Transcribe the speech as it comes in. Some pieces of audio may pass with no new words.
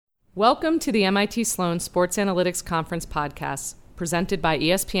Welcome to the MIT Sloan Sports Analytics Conference podcast, presented by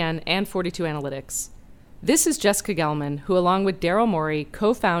ESPN and 42 Analytics. This is Jessica Gelman, who along with Daryl Morey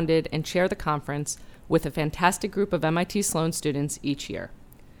co-founded and chair the conference with a fantastic group of MIT Sloan students each year.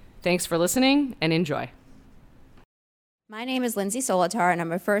 Thanks for listening and enjoy. My name is Lindsay Solitar, and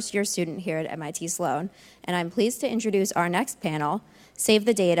I'm a first-year student here at MIT Sloan, and I'm pleased to introduce our next panel, Save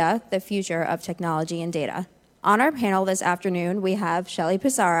the Data, the Future of Technology and Data. On our panel this afternoon, we have Shelly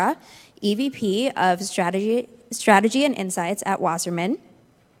Pissarra, EVP of Strategy and Insights at Wasserman,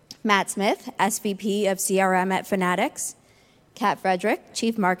 Matt Smith, SVP of CRM at Fanatics, Kat Frederick,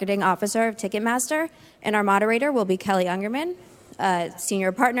 Chief Marketing Officer of Ticketmaster, and our moderator will be Kelly Ungerman,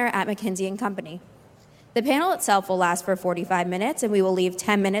 Senior Partner at McKinsey & Company. The panel itself will last for 45 minutes, and we will leave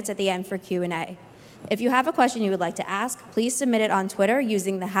 10 minutes at the end for Q&A. If you have a question you would like to ask, please submit it on Twitter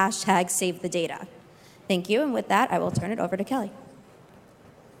using the hashtag #SaveTheData. Thank you, and with that, I will turn it over to Kelly.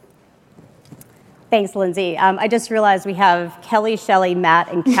 Thanks, Lindsay. I just realized we have Kelly, Shelly, Matt,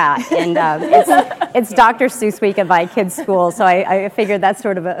 and Kat, and it's Dr. Seuss week at my kids' school, so I figured that's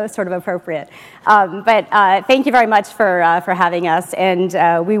sort of appropriate. But thank you very much for having us,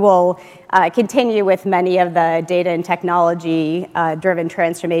 and we will continue with many of the data and technology-driven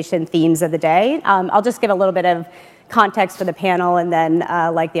transformation themes of the day. I'll just give a little bit of context for the panel, and then,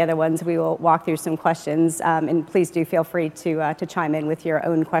 like the other ones, we will walk through some questions, and please do feel free to chime in with your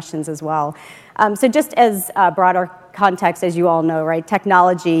own questions as well. So just as broader context, as you all know, right,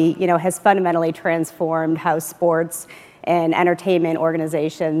 technology, has fundamentally transformed how sports and entertainment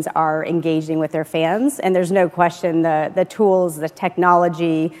organizations are engaging with their fans, and there's no question the tools, the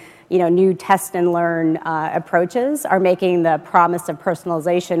technology, new test and learn approaches are making the promise of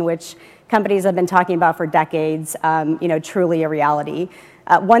personalization, which companies have been talking about for decades, truly a reality.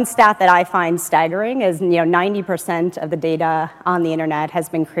 One stat that I find staggering is 90% of the data on the internet has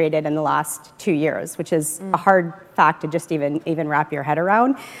been created in the last 2 years, which is a hard fact to just even wrap your head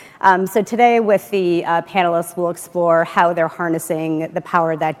around. So today with the panelists, we'll explore how they're harnessing the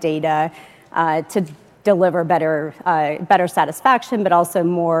power of that data to deliver better satisfaction, but also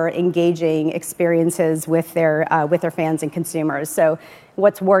more engaging experiences with their fans and consumers. So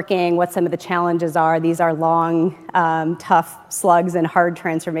what's working, what some of the challenges are. These are long, tough slugs and hard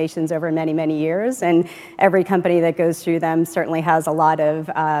transformations over many, many years. And every company that goes through them certainly has a lot of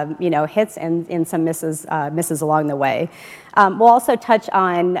hits and some misses along the way. We'll also touch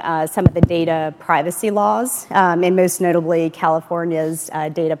on some of the data privacy laws, and most notably California's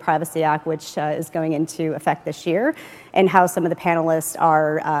Data Privacy Act, which is going into effect this year, and how some of the panelists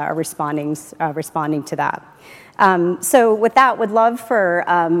are responding to that. So with that, would love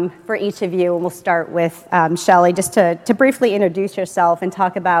for each of you, and we'll start with Shelly, just to briefly introduce yourself and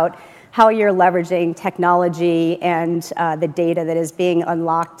talk about how you're leveraging technology and the data that is being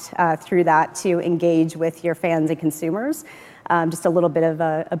unlocked through that to engage with your fans and consumers. Just a little bit of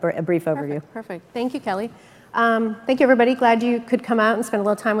a brief overview. Perfect. Thank you, Kelly. Thank you, everybody. Glad you could come out and spend a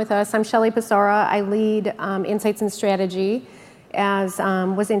little time with us. I'm Shelly Pissarra. I lead Insights and Strategy, as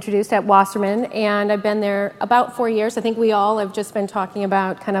was introduced at Wasserman, and I've been there about 4 years. I think we all have just been talking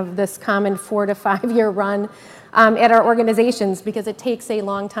about kind of this common 4 to 5 year run at our organizations, because it takes a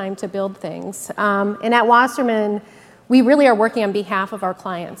long time to build things. And at Wasserman, we really are working on behalf of our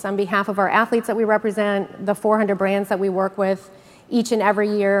clients, on behalf of our athletes that we represent, the 400 brands that we work with each and every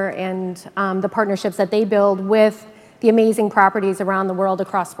year, and the partnerships that they build with the amazing properties around the world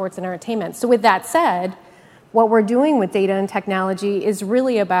across sports and entertainment. So with that said, what we're doing with data and technology is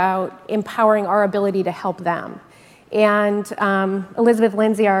really about empowering our ability to help them. And Elizabeth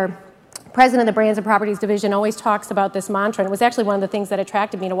Lindsay, our president of the Brands and Properties Division, always talks about this mantra, and it was actually one of the things that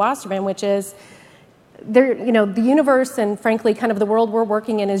attracted me to Wasserman, which is the universe and frankly kind of the world we're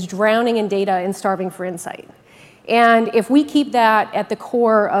working in is drowning in data and starving for insight. And if we keep that at the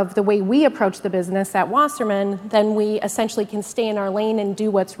core of the way we approach the business at Wasserman, then we essentially can stay in our lane and do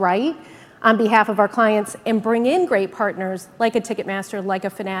what's right on behalf of our clients and bring in great partners like a Ticketmaster, like a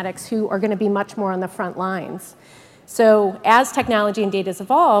Fanatics, who are going to be much more on the front lines. So as technology and data has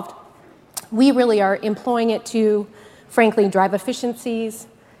evolved, we really are employing it to, frankly, drive efficiencies,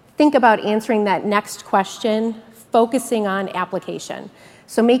 think about answering that next question, focusing on application.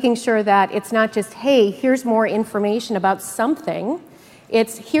 So making sure that it's not just, hey, here's more information about something.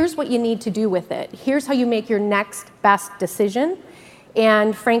 It's here's what you need to do with it. Here's how you make your next best decision.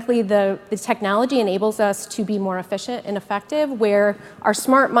 And frankly, the technology enables us to be more efficient and effective, where our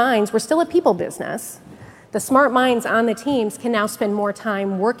smart minds, we're still a people business. The smart minds on the teams can now spend more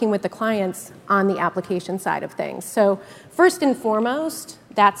time working with the clients on the application side of things. So first and foremost,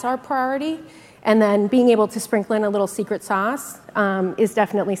 that's our priority. And then being able to sprinkle in a little secret sauce is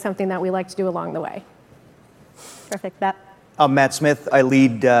definitely something that we like to do along the way. Perfect. Matt? I'm Matt Smith. I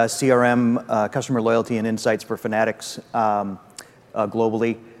lead CRM, customer loyalty and insights for Fanatics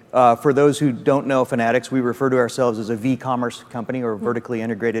globally. For those who don't know Fanatics, we refer to ourselves as a v-commerce company or a vertically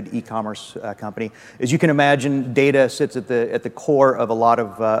integrated e-commerce company. As you can imagine, data sits at the core of a lot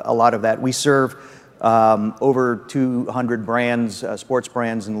of that. We serve over 200 brands, sports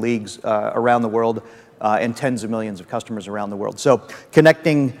brands and leagues around the world, and tens of millions of customers around the world. So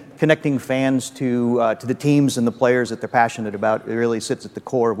connecting fans to the teams and the players that they're passionate about, it really sits at the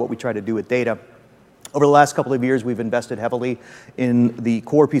core of what we try to do with data. Over the last couple of years, we've invested heavily in the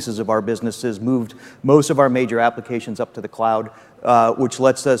core pieces of our businesses, moved most of our major applications up to the cloud, which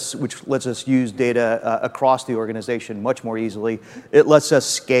lets us use data across the organization much more easily. It lets us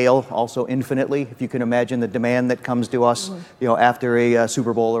scale also infinitely. If you can imagine the demand that comes to us, after a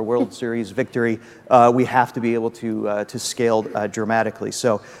Super Bowl or World Series victory, we have to be able to scale dramatically.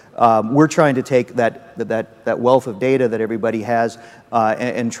 So we're trying to take that wealth of data that everybody has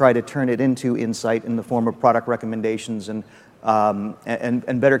and try to turn it into insight in the form of product recommendations and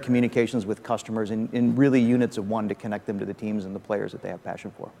better communications with customers in really units of one to connect them to the teams and the players that they have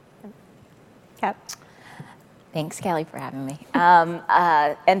passion for. Kat? Thanks, Kelly, for having me.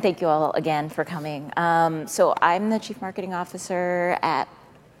 And thank you all again for coming. So I'm the Chief Marketing Officer at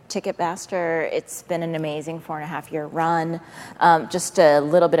Ticketmaster. It's been an amazing 4.5-year run. Just a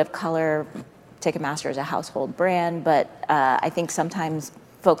little bit of color, Ticketmaster is a household brand, but I think sometimes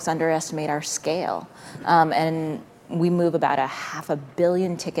folks underestimate our scale. And we move about 500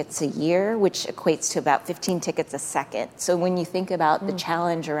 million tickets a year, which equates to about 15 tickets a second. So when you think about the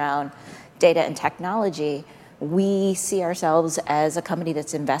challenge around data and technology, we see ourselves as a company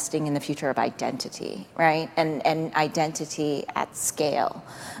that's investing in the future of identity, right? And identity at scale.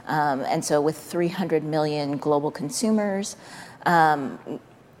 And so with 300 million global consumers,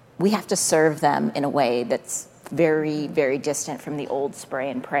 we have to serve them in a way that's very, very distant from the old spray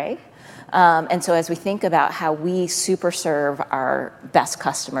and pray. And so as we think about how we super serve our best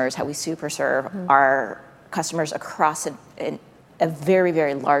customers, how we super serve our customers across a very,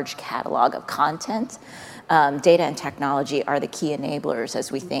 very large catalog of content, data and technology are the key enablers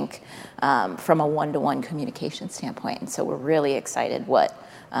as we think from a one-to-one communication standpoint. And so we're really excited what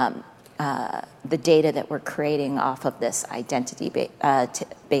the data that we're creating off of this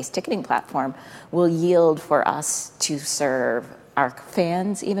identity-based ticketing platform will yield for us to serve our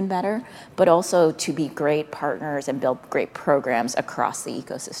fans even better, but also to be great partners and build great programs across the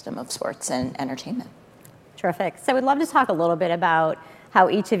ecosystem of sports and entertainment. Terrific. So we'd love to talk a little bit about how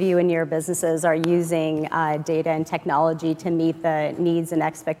each of you in your businesses are using data and technology to meet the needs and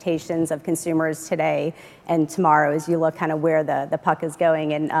expectations of consumers today and tomorrow as you look kind of where the puck is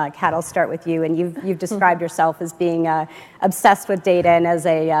going. And Kat, I'll start with you. And you've described yourself as being obsessed with data, and as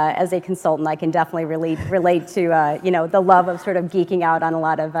a consultant, I can definitely relate to the love of sort of geeking out on a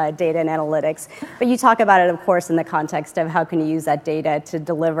lot of data and analytics. But you talk about it, of course, in the context of how can you use that data to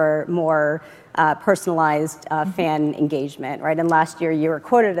deliver more personalized fan engagement, right? And last year you were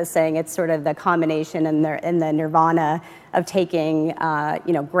quoted as saying it's sort of the combination and the nirvana of taking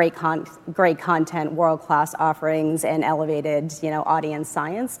great content, world-class offerings, and elevated audience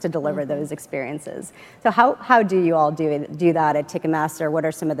science to deliver those experiences. So how do you all do that at Ticketmaster? What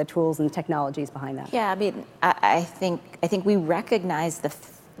are some of the tools and technologies behind that? Yeah, I mean, I think we recognize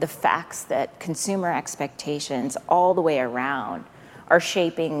the facts that consumer expectations all the way around are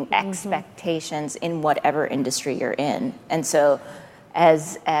shaping expectations in whatever industry you're in. And so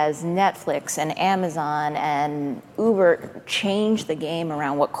as Netflix and Amazon and Uber change the game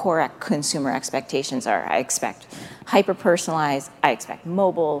around what core consumer expectations are, I expect hyper-personalized, I expect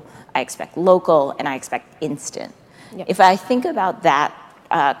mobile, I expect local, and I expect instant. Yep. If I think about that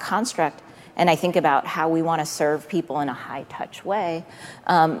construct, and I think about how we want to serve people in a high-touch way,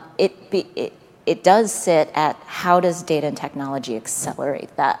 it does sit at how does data and technology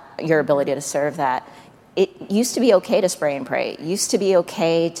accelerate that, your ability to serve that. It used to be okay to spray and pray. It used to be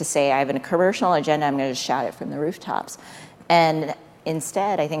okay to say, I have a commercial agenda, I'm going to shout it from the rooftops. And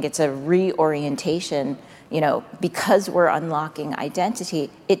instead, I think it's a reorientation, because we're unlocking identity,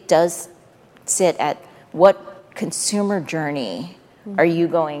 it does sit at what consumer journey are you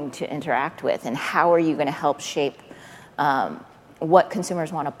going to interact with, and how are you going to help shape what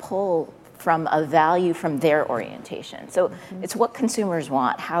consumers want to pull from a value from their orientation. So it's what consumers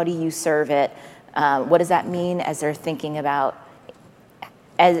want. How do you serve it? What does that mean as they're thinking about,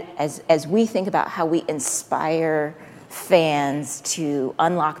 as we think about how we inspire fans to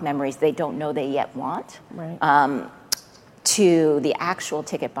unlock memories they don't know they yet want, right. to the actual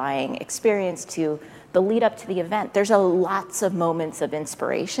ticket buying experience to the lead up to the event. There's lots of moments of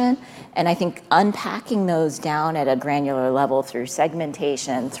inspiration, and I think unpacking those down at a granular level through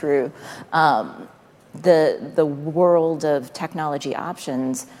segmentation, through the world of technology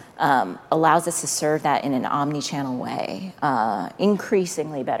options allows us to serve that in an omni-channel way,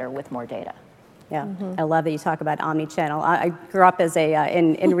 increasingly better with more data. Yeah, I love that you talk about omni-channel. I grew up as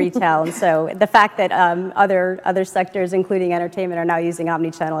in retail, and so the fact that other sectors, including entertainment, are now using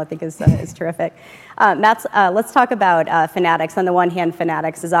omni-channel, I think is terrific. Matt, let's talk about Fanatics. On the one hand,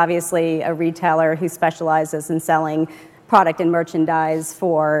 Fanatics is obviously a retailer who specializes in selling product and merchandise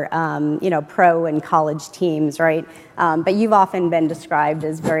for pro and college teams, right? But you've often been described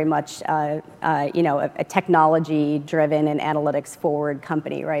as very much a technology-driven and analytics-forward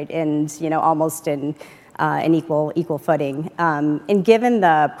company, right? And almost in an equal footing. And given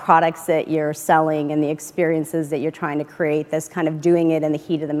the products that you're selling and the experiences that you're trying to create, this kind of doing it in the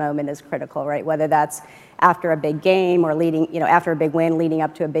heat of the moment is critical, right? Whether that's after a big game or after a big win, leading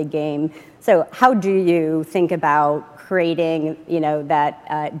up to a big game. So how do you think about creating,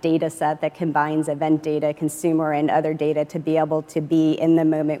 that data set that combines event data, consumer and other data to be able to be in the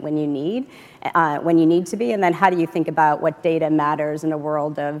moment when you need to be? And then how do you think about what data matters in a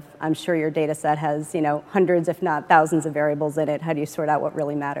world of, I'm sure your data set has, hundreds, if not thousands of variables in it. How do you sort out what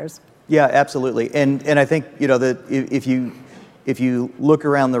really matters? Yeah, absolutely. And I think, that if you look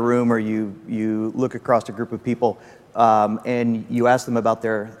around the room or you look across a group of people, and you ask them about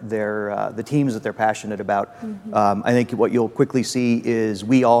the teams that they're passionate about. I think what you'll quickly see is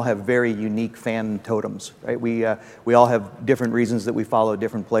we all have very unique fan totems, right? We all have different reasons that we follow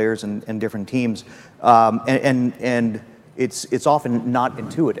different players and different teams, and it's often not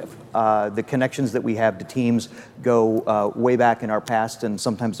intuitive. The connections that we have to teams go way back in our past, and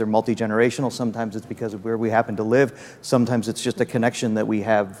sometimes they're multi-generational. Sometimes it's because of where we happen to live. Sometimes it's just a connection that we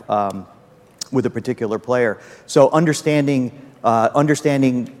have with a particular player. So understanding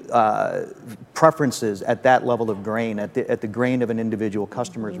preferences at that level of grain, at the grain of an individual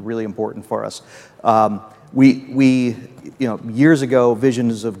customer, is really important for us. We years ago,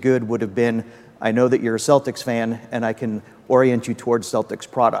 visions of good would have been, I know that you're a Celtics fan, and I can orient you towards Celtics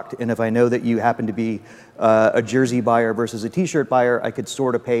product. And if I know that you happen to be a jersey buyer versus a T-shirt buyer, I could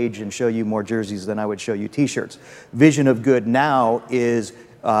sort a page and show you more jerseys than I would show you T-shirts. Vision of good now is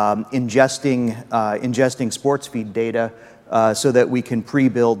ingesting sports feed data so that we can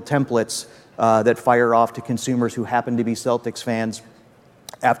pre-build templates that fire off to consumers who happen to be Celtics fans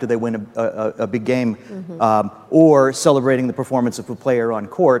after they win a big game, or celebrating the performance of a player on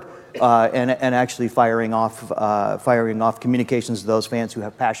court, and actually firing off communications to those fans who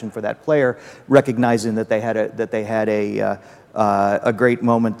have passion for that player, recognizing that they had a great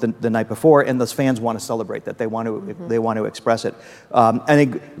moment the night before, and those fans want to celebrate that. They want to express it. I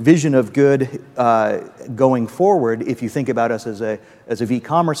think vision of good going forward, if you think about us as a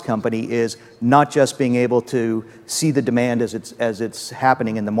v-commerce company, is not just being able to see the demand as it's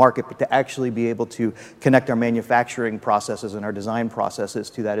happening in the market, but to actually be able to connect our manufacturing processes and our design processes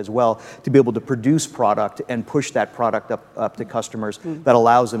to that as well, to be able to produce product and push that product up to customers that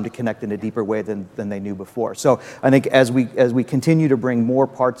allows them to connect in a deeper way than they knew before. So I think as we continue to bring more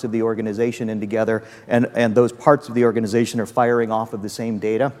parts of the organization in together, and those parts of the organization are firing off of the same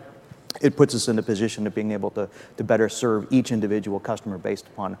data, it puts us in a position of being able to better serve each individual customer based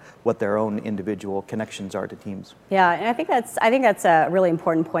upon what their own individual connections are to teams. Yeah, and I think that's a really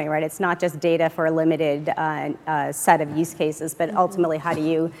important point, right? It's not just data for a limited set of use cases, but ultimately, how do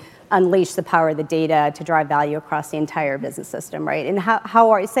you unleash the power of the data to drive value across the entire business system, right? And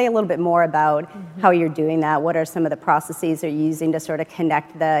say a little bit more about how you're doing that. What are some of the processes you're using to sort of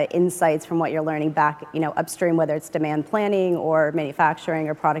connect the insights from what you're learning back, upstream, whether it's demand planning or manufacturing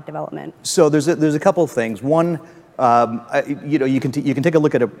or product development? So there's a couple of things. One, you can take a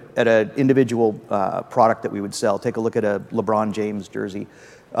look at an individual product that we would sell. Take a look at a LeBron James jersey.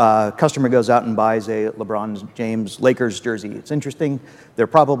 Customer goes out and buys a LeBron James Lakers jersey. It's interesting. They're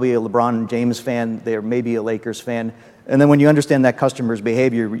probably a LeBron James fan. They're maybe a Lakers fan. And then when you understand that customer's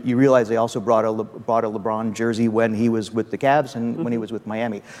behavior, you realize they also bought a LeBron jersey when he was with the Cavs and when he was with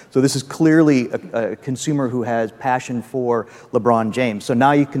Miami. So this is clearly a consumer who has passion for LeBron James. So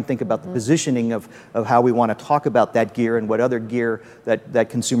now you can think about the positioning of how we want to talk about that gear and what other gear that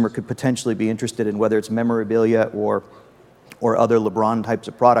consumer could potentially be interested in, whether it's memorabilia or other LeBron types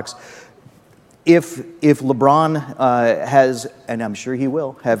of products. If LeBron has, and I'm sure he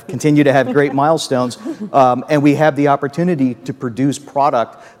will, continue to have great milestones, and we have the opportunity to produce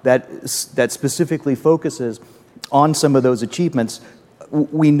product that specifically focuses on some of those achievements,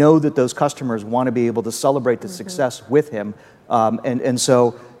 we know that those customers want to be able to celebrate the success with him, and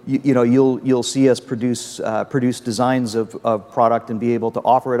so you'll see us produce designs of product and be able to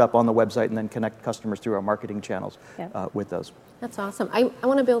offer it up on the website and then connect customers through our marketing channels with those. That's awesome. I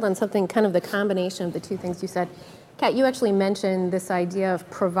want to build on something, kind of the combination of the two things you said. Kat, you actually mentioned this idea of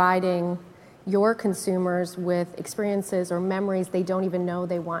providing your consumers with experiences or memories they don't even know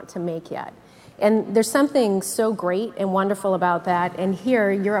they want to make yet. And there's something so great and wonderful about that. And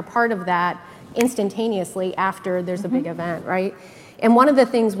here, you're a part of that instantaneously after there's a big event, right? And one of the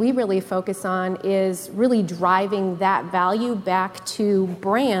things we really focus on is really driving that value back to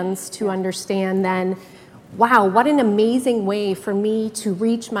brands to understand then, wow, what an amazing way for me to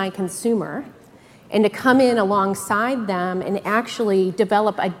reach my consumer and to come in alongside them and actually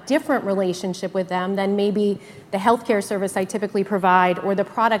develop a different relationship with them than maybe the healthcare service I typically provide or the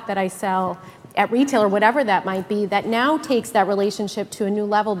product that I sell at retail or whatever that might be, that now takes that relationship to a new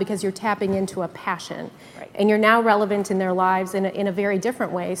level because you're tapping into a passion. Right. And you're now relevant in their lives in a very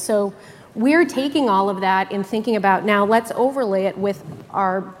different way. So we're taking all of that and thinking about, now let's overlay it with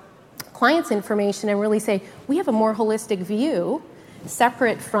our clients' information and really say, we have a more holistic view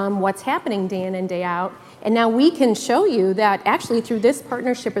separate from what's happening day in and day out. And now we can show you that actually through this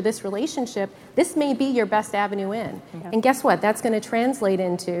partnership or this relationship, this may be your best avenue in. Yeah. And guess what? That's going to translate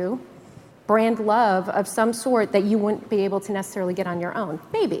into brand love of some sort that you wouldn't be able to necessarily get on your own.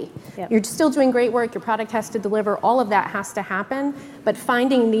 Maybe. Yep. You're still doing great work, your product has to deliver, all of that has to happen, but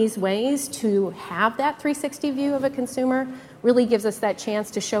finding these ways to have that 360 view of a consumer really gives us that chance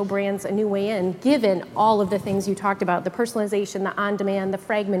to show brands a new way in, given all of the things you talked about, the personalization, the on-demand, the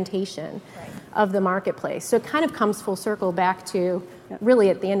fragmentation of the marketplace. So it kind of comes full circle back to really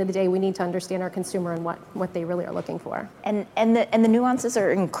at the end of the day, we need to understand our consumer and what they really are looking for. And the nuances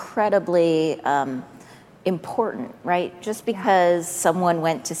are incredibly important, right? Just because someone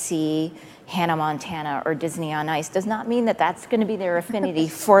went to see Hannah Montana or Disney on Ice does not mean that that's going to be their affinity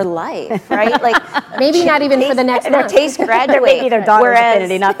for life, right? Like maybe not even for the next their month. Taste graduate. Maybe their daughter's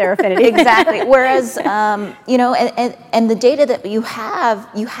affinity, not their affinity. Exactly. Whereas, and the data that you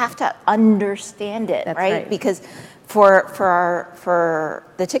have to understand it, right? Because for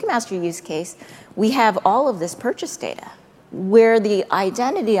the Ticketmaster use case, we have all of this purchase data. Where the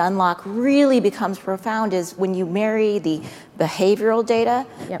identity unlock really becomes profound is when you marry the behavioral data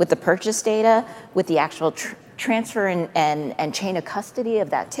with the purchase data, with the actual transfer and chain of custody of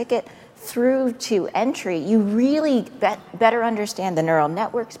that ticket through to entry. You really better understand the neural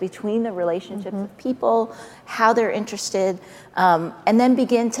networks between the relationships of people, how they're interested, and then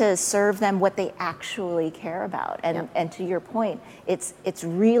begin to serve them what they actually care about. And to your point, it's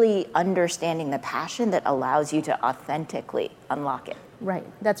really understanding the passion that allows you to authentically unlock it. Right,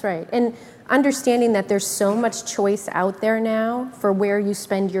 that's right. And understanding that there's so much choice out there now for where you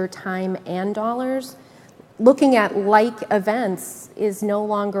spend your time and dollars. Looking at like events is no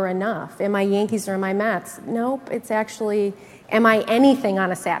longer enough. Am I Yankees or am I Mets? Nope, it's actually, am I anything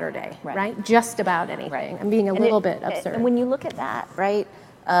on a Saturday, right? Just about anything. Right. I'm being a little bit absurd. And when you look at that, right,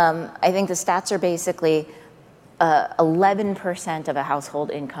 I think the stats are basically 11% of a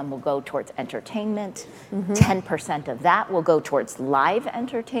household income will go towards entertainment, 10% of that will go towards live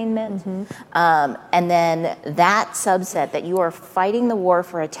entertainment, and then that subset that you are fighting the war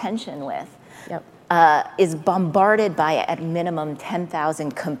for attention with is bombarded by at a minimum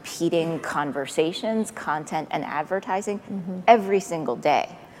 10,000 competing conversations, content, and advertising every single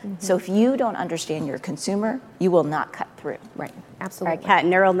day. So if you don't understand your consumer, you will not cut through. Right, absolutely. All right, Kat,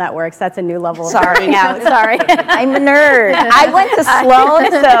 neural networks, that's a new level of Sorry. out. Sorry. I'm a nerd. I went to Sloan,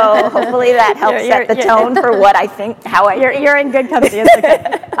 so hopefully that helps set the tone for what I think, how I think. You're in good company. It's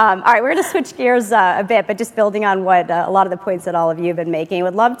okay. All right, we're going to switch gears a bit, but just building on what a lot of the points that all of you have been making,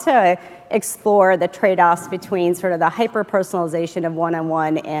 would love to explore the trade-offs between sort of the hyper-personalization of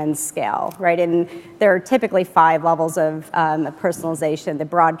one-on-one and scale, right? And there are typically 5 levels of personalization: the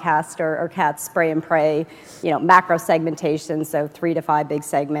broadcast or Kat's spray and pray, macro segmentation, so 3 to 5 big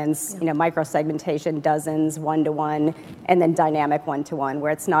segments, micro segmentation, dozens, one-to-one, and then dynamic one-to-one,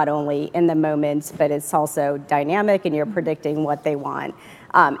 where it's not only in the moment, but it's also dynamic and you're predicting what they want.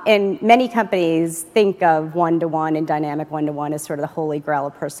 And many companies think of one-to-one and dynamic one-to-one as sort of the holy grail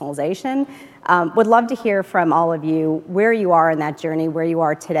of personalization. Would love to hear from all of you where you are in that journey, where you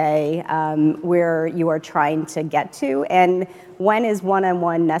are today, where you are trying to get to, and when is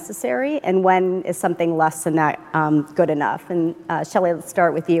one-on-one necessary, and when is something less than that good enough? And Shelley, let's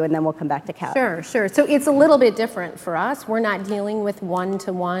start with you, and then we'll come back to Kat. Sure. So it's a little bit different for us. We're not dealing with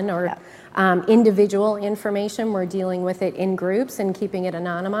one-to-one or individual information. We're dealing with it in groups and keeping it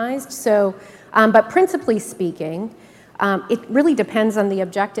anonymized. So, but principally speaking, It really depends on the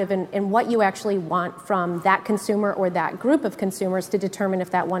objective and what you actually want from that consumer or that group of consumers to determine if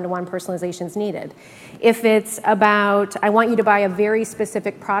that one-to-one personalization is needed. If it's about, I want you to buy a very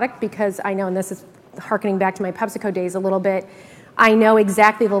specific product because I know, and this is harkening back to my PepsiCo days a little bit, I know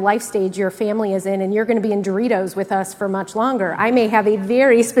exactly the life stage your family is in, and you're going to be in Doritos with us for much longer. I may have a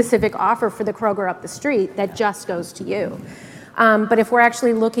very specific offer for the Kroger up the street that just goes to you. But if we're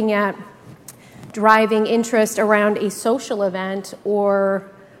actually looking at driving interest around a social event or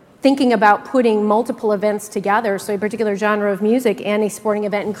thinking about putting multiple events together, so a particular genre of music and a sporting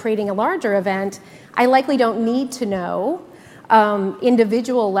event and creating a larger event, I likely don't need to know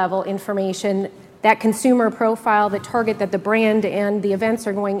individual level information, that consumer profile, the target that the brand and the events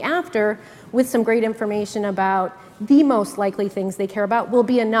are going after, with some great information about the most likely things they care about will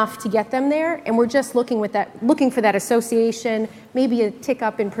be enough to get them there. And we're just looking for that association, maybe a tick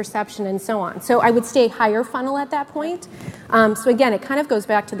up in perception and so on. So I would stay higher funnel at that point. So again, it kind of goes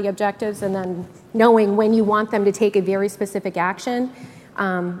back to the objectives and then knowing when you want them to take a very specific action,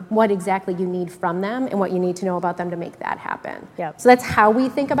 what exactly you need from them and what you need to know about them to make that happen. Yep. So that's how we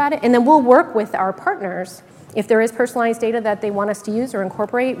think about it. And then we'll work with our partners. If there is personalized data that they want us to use or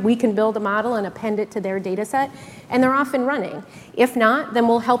incorporate, we can build a model and append it to their data set, and they're off and running. If not, then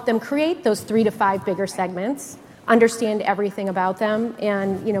we'll help them create those 3 to 5 bigger segments, understand everything about them,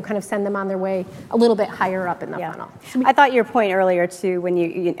 and kind of send them on their way a little bit higher up in the funnel. I thought your point earlier too, when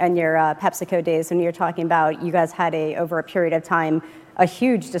you in your PepsiCo days, when you were talking about you guys had over a period of time a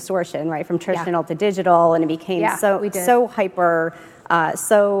huge distortion, right, from traditional to digital, and it became so hyper.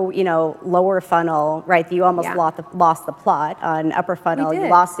 Lower funnel, right? You almost lost the plot on upper funnel. You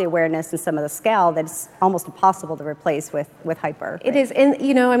lost the awareness and some of the scale that's almost impossible to replace with hyper. It is, and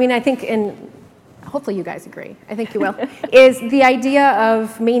I think, and hopefully you guys agree, I think you will, is the idea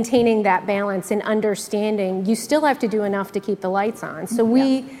of maintaining that balance and understanding you still have to do enough to keep the lights on. So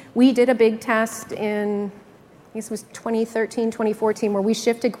we did a big test in, I guess it was 2013, 2014, where we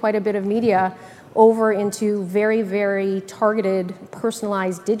shifted quite a bit of media over into very, very targeted,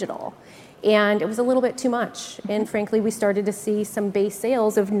 personalized digital. And it was a little bit too much. And frankly, we started to see some base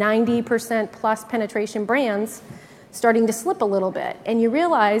sales of 90% plus penetration brands starting to slip a little bit. And you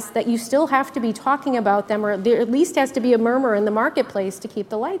realize that you still have to be talking about them, or there at least has to be a murmur in the marketplace to keep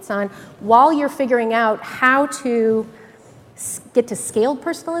the lights on while you're figuring out how to get to scaled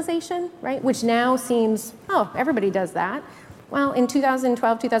personalization, right? Which now seems, everybody does that. Well, in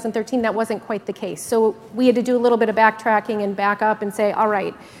 2012, 2013, that wasn't quite the case. So we had to do a little bit of backtracking and back up and say, all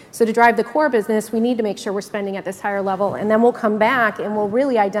right, so to drive the core business, we need to make sure we're spending at this higher level. And then we'll come back and we'll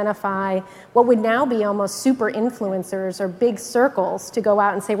really identify what would now be almost super influencers or big circles to go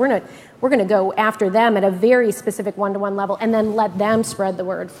out and say, we're going to go after them at a very specific one-to-one level and then let them spread the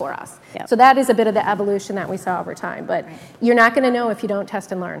word for us. Yep. So that is a bit of the evolution that we saw over time. But you're not going to know if you don't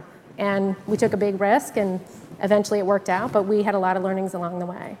test and learn. And we took a big risk, and eventually it worked out, but we had a lot of learnings along the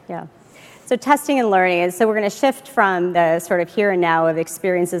way. Yeah. So testing and learning, and so we're going to shift from the sort of here and now of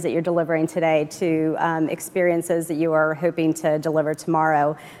experiences that you're delivering today to experiences that you are hoping to deliver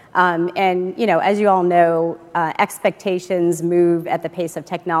tomorrow. And as you all know, expectations move at the pace of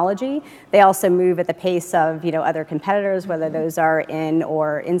technology. They also move at the pace of other competitors, whether those are in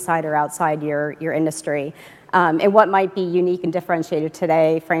or inside or outside your industry. And what might be unique and differentiated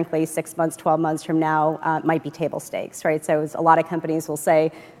today, frankly, 6 months, 12 months from now, might be table stakes, right? So a lot of companies will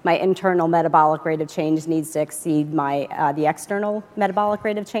say, my internal metabolic rate of change needs to exceed the external metabolic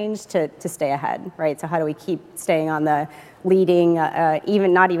rate of change to stay ahead, right? So how do we keep staying on the leading,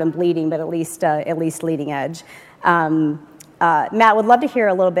 not even bleeding, but at least leading edge? Matt, would love to hear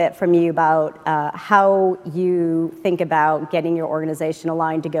a little bit from you about how you think about getting your organization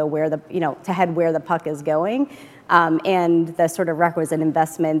aligned to go to head where the puck is going, and the sort of requisite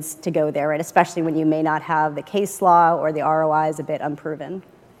investments to go there, and especially when you may not have the case law or the ROI is a bit unproven.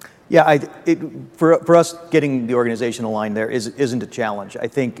 Yeah, for us, getting the organization aligned there isn't a challenge. I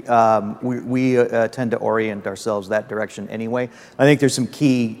think we tend to orient ourselves that direction anyway. I think there's some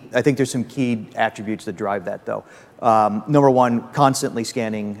key attributes that drive that, though. Number one, constantly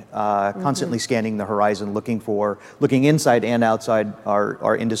scanning the horizon, looking inside and outside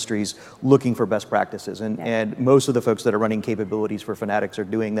our industries, looking for best practices. And most of the folks that are running capabilities for Fanatics are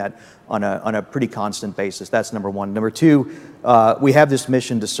doing that on a pretty constant basis. That's number one. Number two, we have this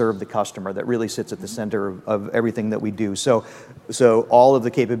mission to serve the customer that really sits at the center of everything that we do. So all of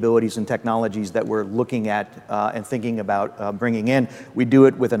the capabilities and technologies that we're looking at and thinking about bringing in, we do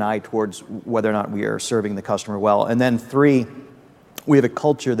it with an eye towards whether or not we are serving the customer well. And then three, we have a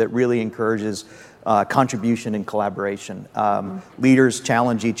culture that really encourages contribution and collaboration. Leaders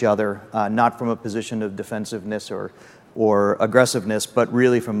challenge each other, not from a position of defensiveness or or aggressiveness, but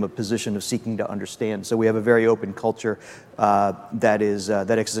really from a position of seeking to understand. So we have a very open culture that is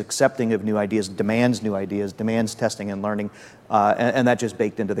accepting of new ideas, demands testing and learning, and that just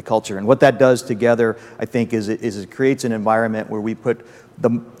baked into the culture. And what that does together, I think, is it creates an environment where we put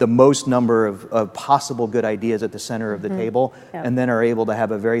the most number of possible good ideas at the center of the table, and then are able to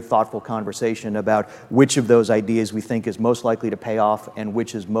have a very thoughtful conversation about which of those ideas we think is most likely to pay off and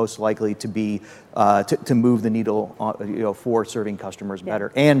which is most likely to be to move the needle for serving customers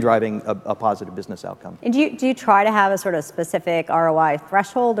better and driving a positive business outcome. And do you try to have a sort of specific ROI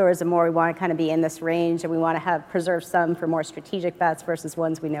threshold, or is it more we want to kind of be in this range and we want to preserve some for more strategic bets versus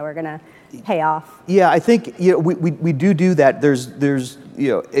ones we know are going to pay off? Yeah, I think we do that. There's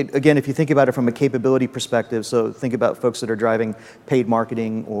again, if you think about it from a capability perspective, so think about folks that are driving paid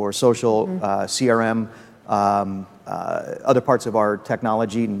marketing or social, CRM, other parts of our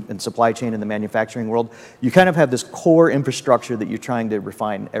technology and supply chain in the manufacturing world. You kind of have this core infrastructure that you're trying to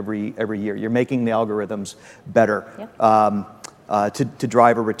refine every year. You're making the algorithms better to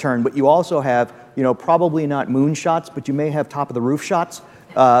drive a return, but you also have probably not moonshots, but you may have top of the roof shots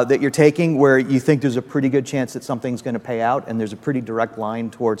that you're taking where you think there's a pretty good chance that something's going to pay out, and there's a pretty direct line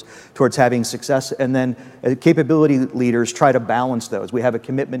towards having success. And then capability leaders try to balance those. We have a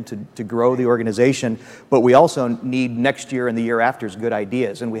commitment to grow the organization, but we also need next year and the year after's good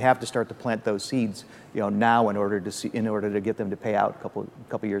ideas, and we have to start to plant those seeds now in order to get them to pay out a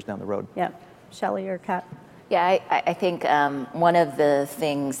couple years down the road. Yeah, Shelley or Kat? Yeah, I think one of the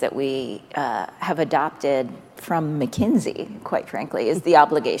things that we have adopted from McKinsey, quite frankly, is the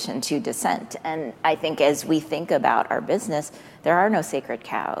obligation to dissent. And I think as we think about our business, there are no sacred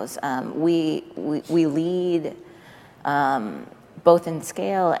cows. We lead both in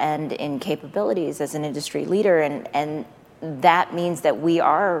scale and in capabilities as an industry leader, and that means that we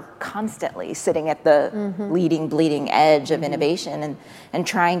are constantly sitting at the leading, bleeding edge of innovation and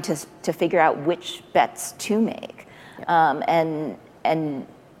trying to figure out which bets to make. And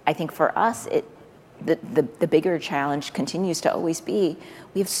I think for us, the bigger challenge continues to always be,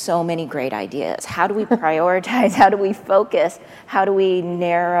 we have so many great ideas. How do we prioritize? How do we focus? How do we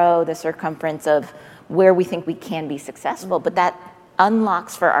narrow the circumference of where we think we can be successful? But that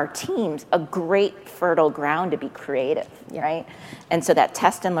unlocks for our teams a great fertile ground to be creative, right? And so that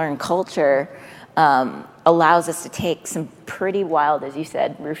test and learn culture allows us to take some pretty wild, as you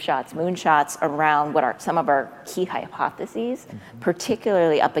said, roof shots, moon shots around what are some of our key hypotheses,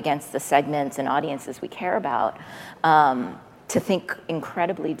 particularly up against the segments and audiences we care about, to think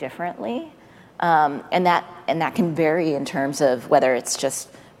incredibly differently. And that can vary in terms of whether it's just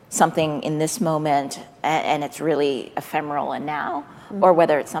something in this moment and it's really ephemeral and now, or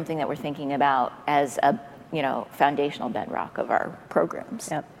whether it's something that we're thinking about as a foundational bedrock of our programs.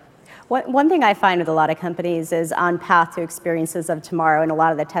 Yep. One thing I find with a lot of companies is on path to experiences of tomorrow, and a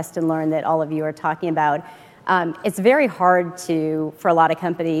lot of the test and learn that all of you are talking about, it's very hard for a lot of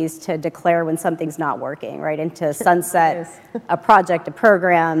companies to declare when something's not working, right? And to sunset a project, a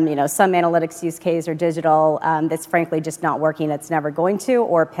program, some analytics use case or digital that's frankly just not working, that's never going to,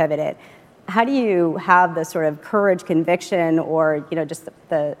 or pivot it. How do you have the sort of courage, conviction, or just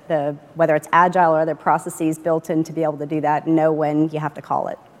the whether it's agile or other processes built in to be able to do that and know when you have to call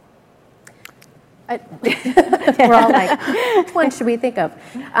it? We're all like, which one should we think of?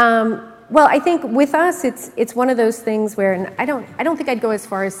 Well, I think with us, it's one of those things where, and I don't think I'd go as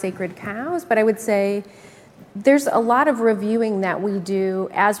far as sacred cows, but I would say there's a lot of reviewing that we do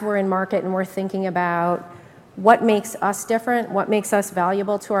as we're in market and we're thinking about what makes us different, what makes us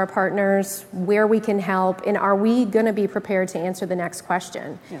valuable to our partners, where we can help, and are we going to be prepared to answer the next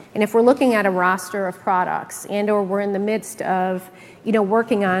question? Yeah. And if we're looking at a roster of products or we're in the midst of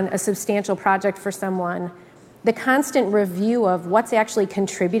working on a substantial project for someone, the constant review of what's actually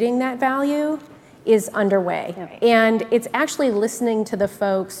contributing that value is underway. Yeah. And it's actually listening to the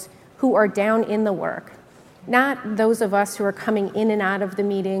folks who are down in the work, not those of us who are coming in and out of the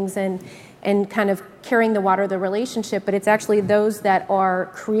meetings and kind of carrying the water of the relationship, but it's actually those that are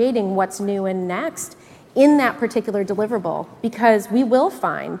creating what's new and next in that particular deliverable, because we will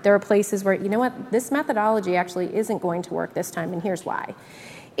find there are places where, this methodology actually isn't going to work this time, and here's why.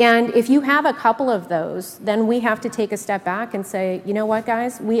 And if you have a couple of those, then we have to take a step back and say,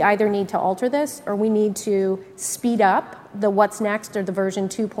 guys, we either need to alter this or we need to speed up the what's next or the version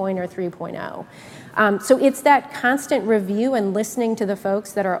 2.0 or 3.0. So it's that constant review and listening to the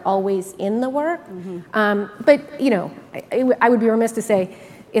folks that are always in the work. But, I would be remiss to say,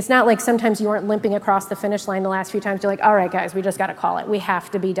 it's not like sometimes you aren't limping across the finish line the last few times. You're like, all right, guys, we just got to call it. We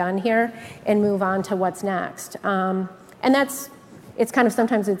have to be done here and move on to what's next. And it's kind of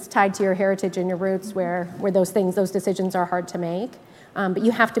sometimes it's tied to your heritage and your roots where those decisions are hard to make. But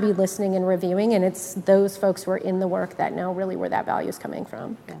you have to be listening and reviewing, and it's those folks who are in the work that know really where that value is coming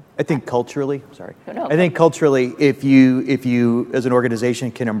from. Yeah. I think culturally, if you as an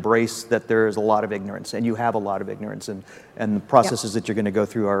organization can embrace that there is a lot of ignorance, and you have a lot of ignorance, and the processes that you're going to go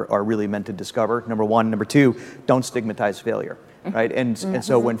through are really meant to discover, number one. Number two, don't stigmatize failure, right? And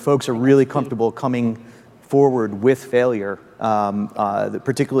so when folks are really comfortable coming forward with failure,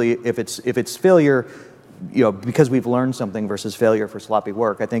 particularly if it's failure, because we've learned something versus failure for sloppy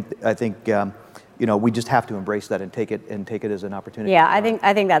work, I think we just have to embrace that and take it as an opportunity. Yeah, I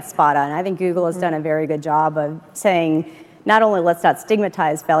think that's spot on. I think Google has done a very good job of saying, not only let's not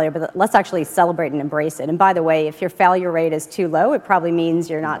stigmatize failure, but let's actually celebrate and embrace it. And by the way, if your failure rate is too low, it probably means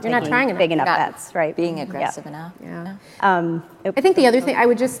you're not taking big enough bets, right? Being aggressive enough. Yeah. I think the other thing I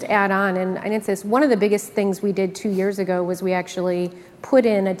would just add on, and it's this, one of the biggest things we did 2 years ago was we actually put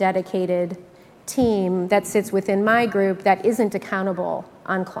in a dedicated team that sits within my group that isn't accountable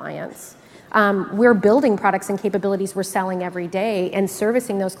on clients. We're building products and capabilities we're selling every day and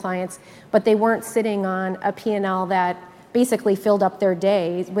servicing those clients, but they weren't sitting on a P&L that basically filled up their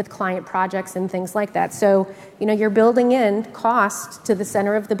day with client projects and things like that. So, you're building in cost to the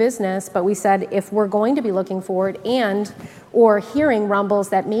center of the business, but we said if we're going to be looking forward or hearing rumbles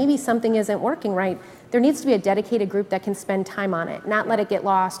that maybe something isn't working right, there needs to be a dedicated group that can spend time on it, not let it get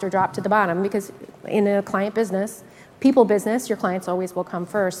lost or drop to the bottom, because in a client business, people business, your clients always will come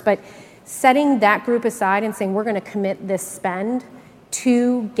first. But setting that group aside and saying we're going to commit this spend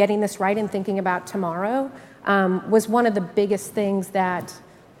to getting this right and thinking about tomorrow was one of the biggest things that,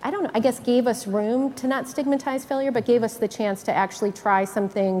 I guess gave us room to not stigmatize failure, but gave us the chance to actually try some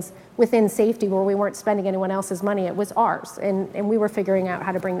things within safety where we weren't spending anyone else's money. It was ours, and we were figuring out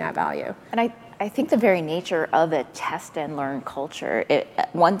how to bring that value. And I think the very nature of a test and learn culture,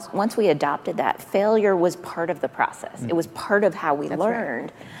 once we adopted that, failure was part of the process. Mm-hmm. It was part of how we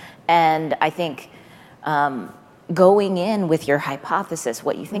learned. Right. And I think going in with your hypothesis,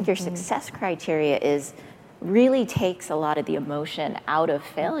 what you think your success criteria is, really takes a lot of the emotion out of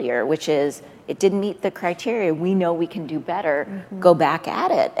failure, which is it didn't meet the criteria. We know we can do better. Go back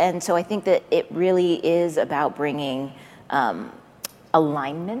at it. And so I think that it really is about bringing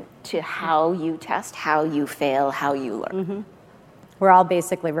alignment to how you test, how you fail, how you learn. Mm-hmm. We're all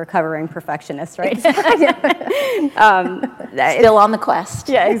basically recovering perfectionists, right? Still on the quest.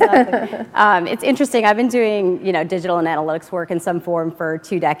 Yeah, exactly. It's interesting. I've been doing, digital and analytics work in some form for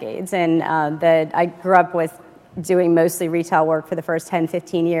 2 decades, and I grew up with doing mostly retail work for the first 10,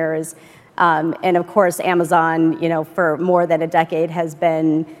 15 years, and of course, Amazon, for more than a decade has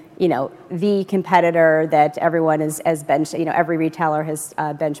been, the competitor that everyone has every retailer has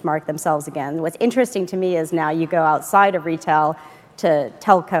benchmarked themselves against. What's interesting to me is now you go outside of retail to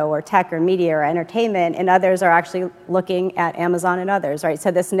telco or tech or media or entertainment, and others are actually looking at Amazon and others, right?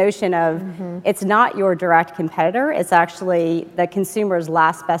 So this notion of it's not your direct competitor, it's actually the consumer's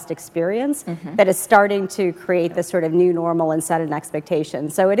last best experience that is starting to create this sort of new normal and set an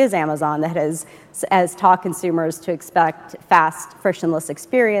expectation. So it is Amazon that has taught consumers to expect fast, frictionless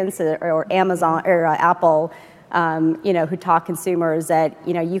experience, or Amazon or Apple, who taught consumers that,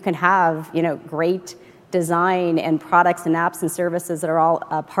 you can have, great design and products and apps and services that are all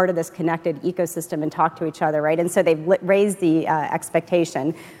part of this connected ecosystem and talk to each other, right? And so they've raised the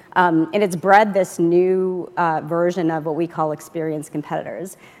expectation. And it's bred this new version of what we call experience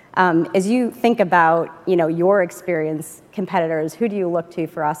competitors. As you think about, your experience competitors, who do you look to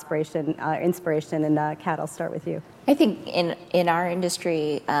for inspiration? And Kat, I'll start with you. I think in our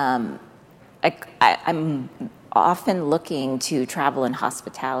industry, I'm often looking to travel and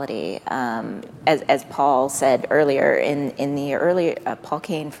hospitality. As Paul said earlier, in the earlier, Paul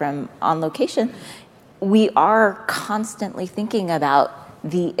Kane from On Location, we are constantly thinking about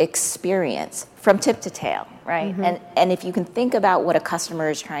the experience from tip to tail, right? And if you can think about what a customer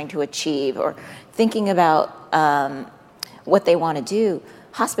is trying to achieve, or thinking about what they want to do,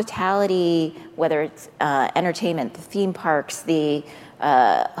 hospitality, whether it's entertainment, the theme parks, the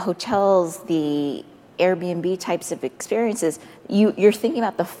hotels, the Airbnb types of experiences, you're thinking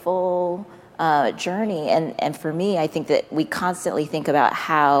about the full journey. And for me, I think that we constantly think about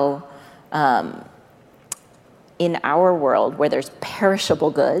how in our world where there's perishable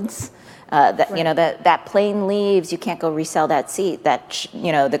goods, that plane leaves, you can't go resell that seat.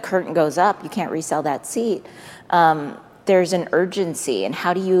 The curtain goes up, you can't resell that seat. There's an urgency, and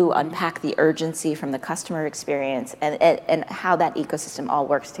how do you unpack the urgency from the customer experience and how that ecosystem all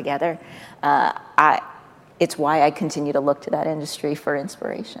works together? It's why I continue to look to that industry for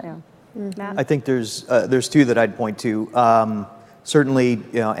inspiration. I think there's 2 that I'd point to. certainly,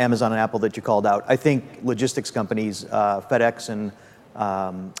 Amazon and Apple that you called out. I think logistics companies, FedEx and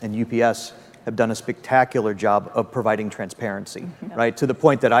UPS, have done a spectacular job of providing transparency, right? To the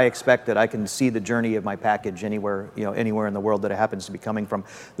point that I expect that I can see the journey of my package anywhere in the world that it happens to be coming from.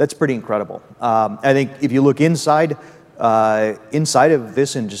 That's pretty incredible. I think if you look inside of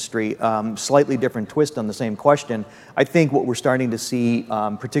this industry, slightly different twist on the same question. I think what we're starting to see,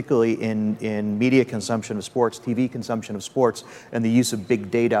 particularly in media consumption of sports, TV consumption of sports, and the use of big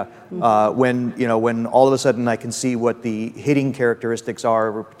data, when all of a sudden I can see what the hitting characteristics are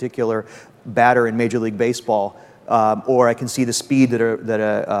of a particular batter in Major League Baseball, or I can see the speed that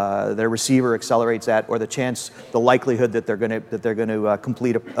a receiver accelerates at, or the likelihood that they're going to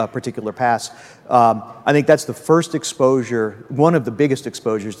complete a particular pass. I think that's the first exposure, one of the biggest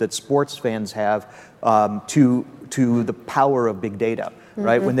exposures that sports fans have to the power of big data,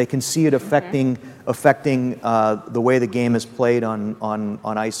 right? When they can see it affecting the way the game is played on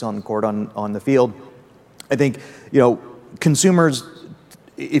ice, on the court, on the field. I think consumers.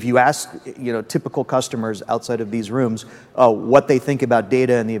 If you ask, typical customers outside of these rooms what they think about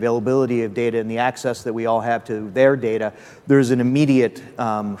data and the availability of data and the access that we all have to their data, there's an immediate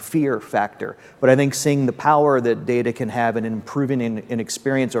fear factor. But I think seeing the power that data can have in improving an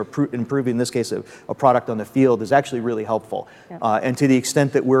experience or improving, in this case, a product on the field is actually really helpful. Yeah. And to the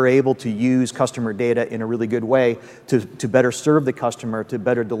extent that we're able to use customer data in a really good way to better serve the customer, to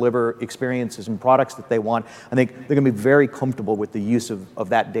better deliver experiences and products that they want, I think they're going to be very comfortable with the use of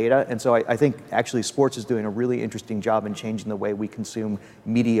that data. And so I think actually sports is doing a really interesting job in changing the way we consume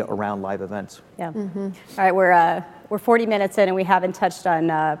media around live events. Yeah. All right, we're 40 minutes in and we haven't touched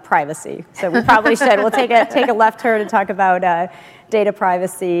on privacy. So we probably should. We'll take a left turn and talk about data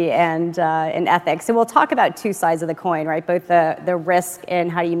privacy and ethics. And we'll talk about two sides of the coin, right? Both the risk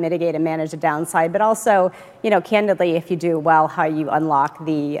and how do you mitigate and manage the downside, but also, candidly, if you do well, how you unlock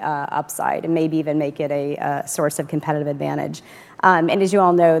the upside and maybe even make it a source of competitive advantage. And as you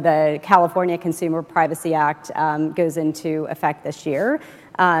all know, the California Consumer Privacy Act goes into effect this year.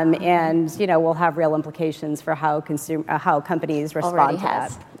 And we'll have real implications for how companies respond to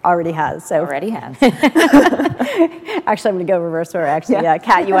that. Already has. Actually, I'm going to go reverse order. Actually, yeah.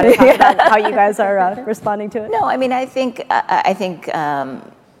 Kat, you want to talk about how you guys are responding to it? No, I mean, I think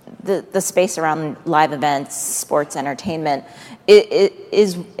the space around live events, sports, entertainment, it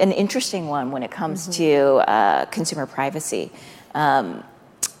is an interesting one when it comes to consumer privacy.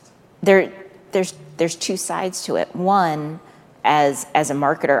 There's two sides to it. One, as a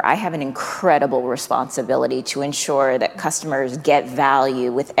marketer, I have an incredible responsibility to ensure that customers get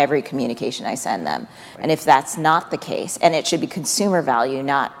value with every communication I send them. Right. And if that's not the case, and it should be consumer value,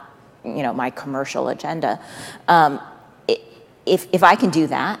 not my commercial agenda, if I can do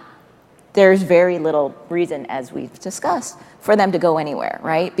that, there's very little reason, as we've discussed, for them to go anywhere,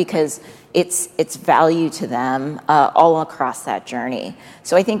 right? Because it's value to them all across that journey.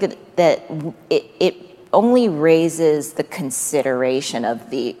 So I think that it only raises the consideration of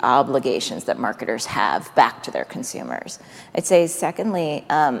the obligations that marketers have back to their consumers. I'd say, secondly,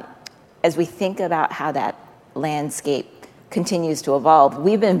 as we think about how that landscape continues to evolve,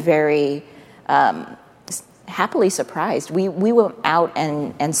 we've been very happily surprised. We went out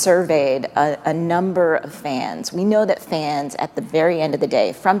and surveyed a number of fans. We know that fans, at the very end of the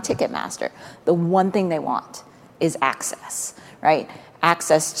day, from Ticketmaster, the one thing they want is access, right?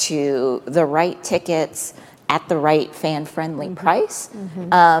 Access to the right tickets at the right fan-friendly price.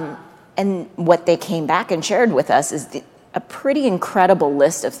 And what they came back and shared with us is a pretty incredible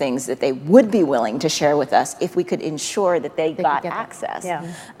list of things that they would be willing to share with us if we could ensure that they got access.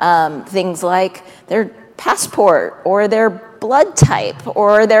 Yeah. Things like their passport or their blood type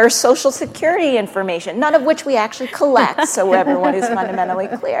or their social security information, none of which we actually collect, so everyone is fundamentally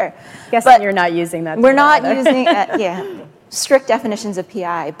clear. Guessing you're not using that. We're not using strict definitions of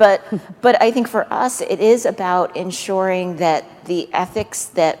PI, but I think for us it is about ensuring that the ethics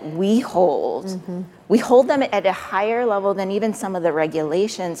that we hold, we hold them at a higher level than even some of the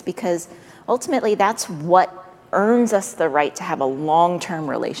regulations, because ultimately that's what earns us the right to have a long-term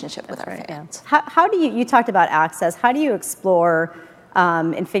relationship with our fans. Yeah. How do you talked about access, how do you explore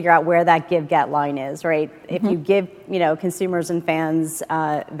and figure out where that give-get line is, right? If you give consumers and fans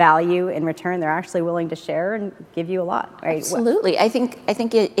value in return, they're actually willing to share and give you a lot, right? Absolutely. I think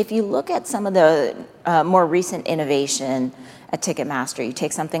if you look at some of the more recent innovation at Ticketmaster, you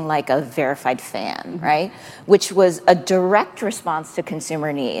take something like a verified fan, right? Which was a direct response to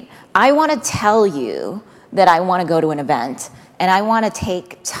consumer need. I want to tell you that I want to go to an event, and I want to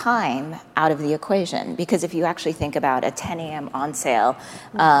take time out of the equation. Because if you actually think about a 10 a.m. on sale,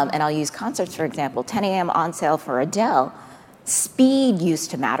 and I'll use concerts for example, 10 a.m. on sale for Adele, speed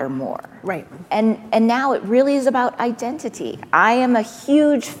used to matter more. Right. And now it really is about identity. I am a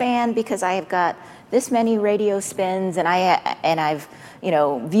huge fan because I have got this many radio spins and I've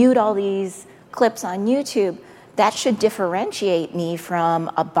viewed all these clips on YouTube. That should differentiate me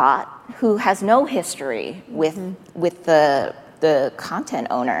from a bot who has no history with the content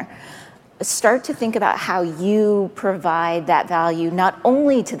owner. Start to think about how you provide that value not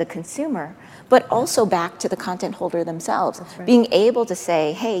only to the consumer, but also back to the content holder themselves. That's right. Being able to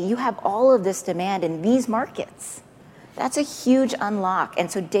say, hey, you have all of this demand in these markets. That's a huge unlock. And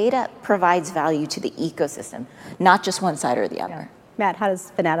so data provides value to the ecosystem, not just one side or the other. Matt, how does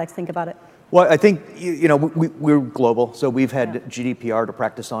Fanatics think about it? Well, I think, we're global, so we've had GDPR to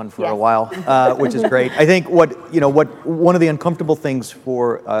practice on for a while, which is great. I think one of the uncomfortable things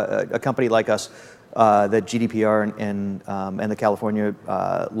for a company like us that GDPR and the California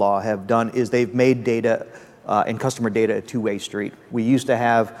law have done is they've made data and customer data a two-way street. We used to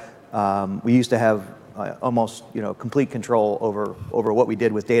have almost complete control over what we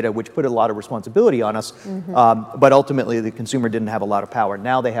did with data, which put a lot of responsibility on us. But ultimately, the consumer didn't have a lot of power.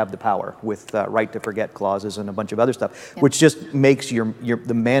 Now they have the power with right to forget clauses and a bunch of other stuff, which just makes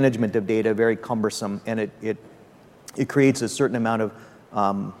the management of data very cumbersome, and it creates a certain amount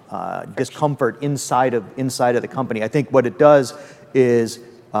of discomfort inside of the company. I think what it does is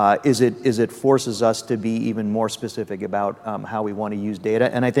it forces us to be even more specific about how we want to use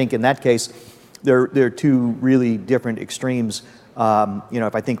data, and I think in that case. There are two really different extremes.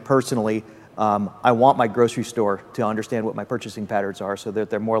 If I think personally, I want my grocery store to understand what my purchasing patterns are so that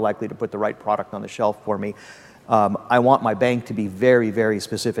they're more likely to put the right product on the shelf for me. I want my bank to be very, very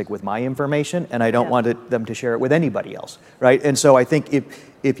specific with my information, and I don't want them to share it with anybody else, right? And so I think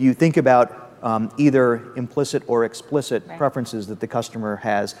if you think about either implicit or explicit preferences that the customer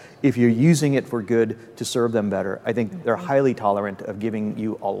has, if you're using it for good to serve them better, I think they're highly tolerant of giving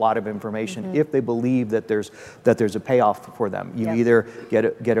you a lot of information if they believe that there's a payoff for them. You either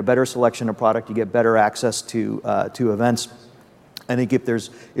get a better selection of product, you get better access to events. I think if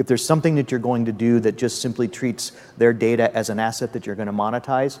there's something that you're going to do that just simply treats their data as an asset that you're going to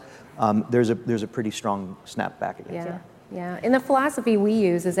monetize, there's a pretty strong snapback against that. Yeah, and the philosophy we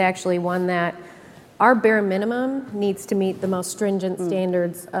use is actually one that our bare minimum needs to meet the most stringent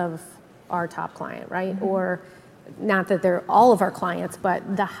standards of our top client, right? Or not that they're all of our clients,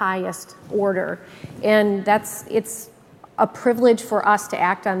 but the highest order. And it's a privilege for us to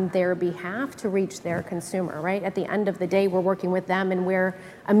act on their behalf to reach their consumer, right? At the end of the day, we're working with them and we're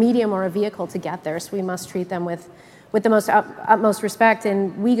a medium or a vehicle to get there, so we must treat them with the most utmost respect.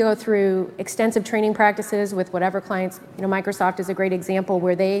 And we go through extensive training practices with whatever clients. Microsoft is a great example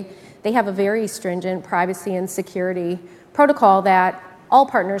where they have a very stringent privacy and security protocol that all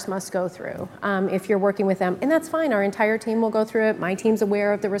partners must go through if you're working with them. And that's fine. Our entire team will go through it. My team's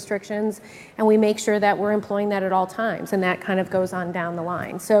aware of the restrictions, and we make sure that we're employing that at all times. And that kind of goes on down the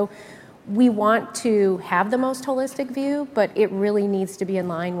line. So we want to have the most holistic view, but it really needs to be in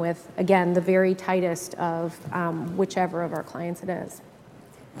line with, again, the very tightest of whichever of our clients it is.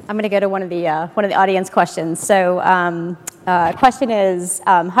 I'm going to go to one of the audience questions. So, question is,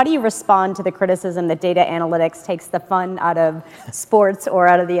 how do you respond to the criticism that data analytics takes the fun out of sports or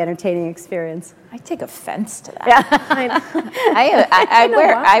out of the entertaining experience? I take offense to that. Yeah. I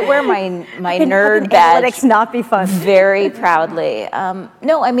wear my nerd badge. Analytics not be fun. Very proudly.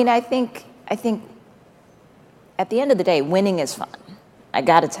 No, I mean I think at the end of the day, winning is fun. I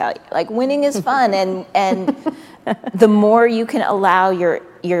got to tell you, winning is fun, and the more you can allow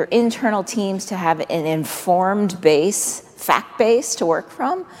your internal teams to have an informed base, fact base to work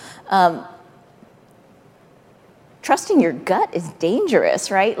from. Trusting your gut is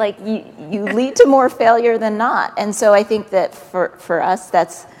dangerous, right? You lead to more failure than not. And so I think that for us,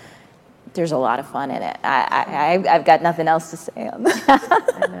 there's a lot of fun in it. I've got nothing else to say on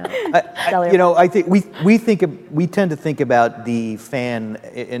that. I think we tend to think about the fan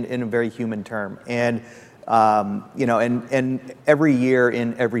in a very human term, and and every year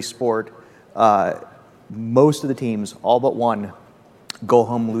in every sport, most of the teams, all but one, go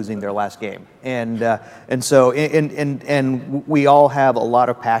home losing their last game, and so we all have a lot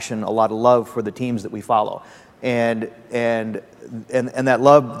of passion, a lot of love for the teams that we follow, and that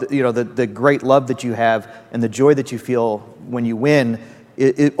love, the great love that you have and the joy that you feel when you win,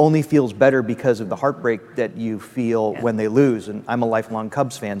 it only feels better because of the heartbreak that you feel when they lose. And I'm a lifelong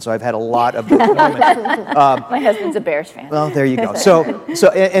Cubs fan, so I've had a lot of those moments. My husband's a Bears fan. Well, there you go. So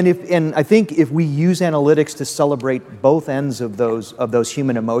I think if we use analytics to celebrate both ends of those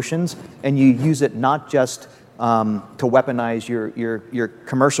human emotions, and you use it not just to weaponize your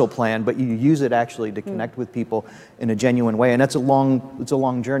commercial plan, but you use it actually to connect with people in a genuine way. And it's a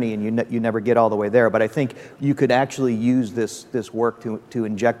long journey, and you never get all the way there. But I think you could actually use this work to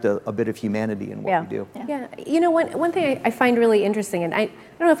inject a bit of humanity in what we do. Yeah. You know, one thing I find really interesting, and I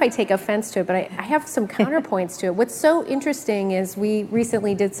don't know if I take offense to it, but I have some counterpoints to it. What's so interesting is we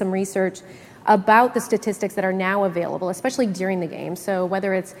recently did some research about the statistics that are now available, especially during the game. So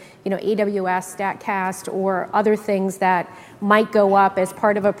whether it's, AWS, StatCast, or other things that might go up as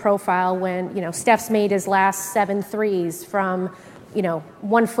part of a profile when, Steph's made his last 7 threes from,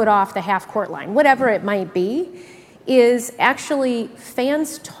 1 foot off the half court line, whatever it might be, is actually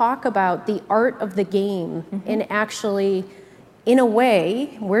fans talk about the art of the game and actually, in a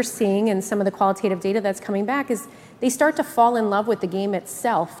way, we're seeing in some of the qualitative data that's coming back is they start to fall in love with the game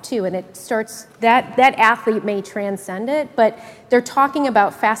itself too, and it starts that athlete may transcend it, but they're talking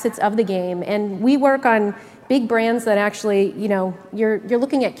about facets of the game. And we work on big brands that actually, you're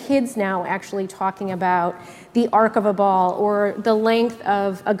looking at kids now actually talking about the arc of a ball or the length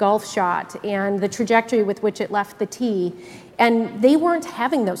of a golf shot and the trajectory with which it left the tee. And they weren't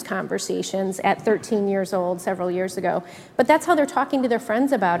having those conversations at 13 years old several years ago. But that's how they're talking to their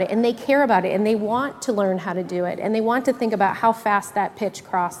friends about it, and they care about it, and they want to learn how to do it, and they want to think about how fast that pitch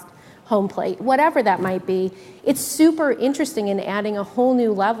crossed home plate, whatever that might be. It's super interesting in adding a whole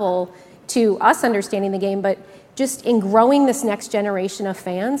new level to us understanding the game, but just in growing this next generation of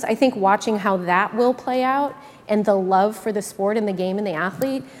fans, I think watching how that will play out and the love for the sport and the game and the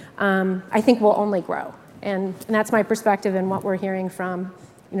athlete, I think will only grow. And that's my perspective and what we're hearing from,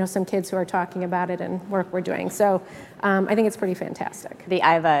 some kids who are talking about it and work we're doing. So I think it's pretty fantastic.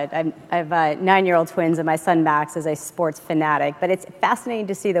 I have 9-year-old twins, and my son Max is a sports fanatic. But it's fascinating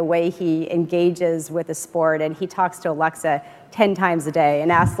to see the way he engages with the sport, and he talks to Alexa 10 times a day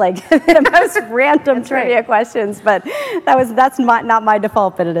and asks like the most random trivia questions. But that's not my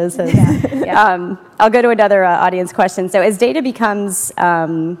default, but it is his. Yeah. I'll go to another audience question. So as data becomes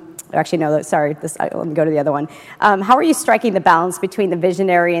actually, no, sorry, let me go to the other one. How are you striking the balance between the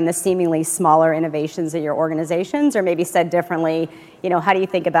visionary and the seemingly smaller innovations at your organizations? Or maybe said differently, how do you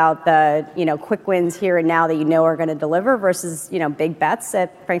think about the, quick wins here and now that are going to deliver versus, big bets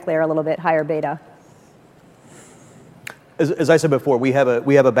that frankly are a little bit higher beta? As I said before, we have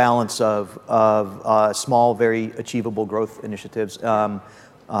a balance of small, very achievable growth initiatives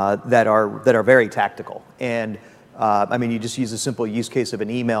that are very tactical. And you just use a simple use case of an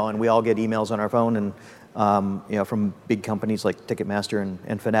email, and we all get emails on our phone, and from big companies like Ticketmaster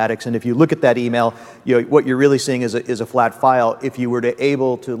and Fanatics. And if you look at that email, what you're really seeing is a flat file. If you were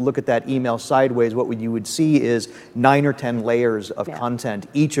able to look at that email sideways, what you would see is 9 or 10 layers of content,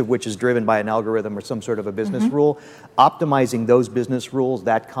 each of which is driven by an algorithm or some sort of a business rule. Optimizing those business rules,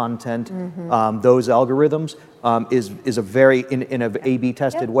 that content, those algorithms is a very, in an A/B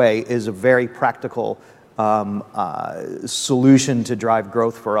tested way, is a very practical solution to drive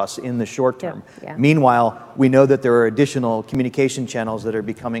growth for us in the short term. Meanwhile, we know that there are additional communication channels that are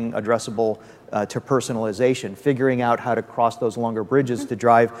becoming addressable to personalization, figuring out how to cross those longer bridges to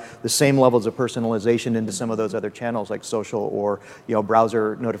drive the same levels of personalization into some of those other channels like social or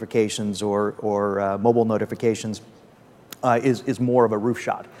browser notifications or mobile notifications is more of a roof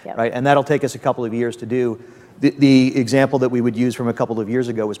shot, right? And that'll take us a couple of years to do. The example that we would use from a couple of years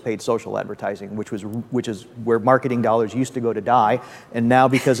ago was paid social advertising, which is where marketing dollars used to go to die, and now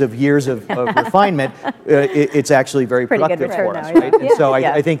because of years of refinement, it's actually very productive for us, right? And so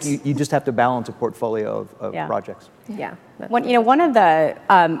I think you just have to balance a portfolio of projects. Yeah. One of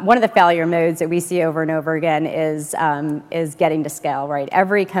the failure modes that we see over and over again is getting to scale, right?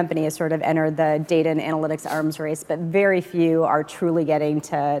 Every company has sort of entered the data and analytics arms race, but very few are truly getting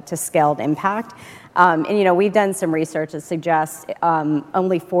to scaled impact. And we've done some research that suggests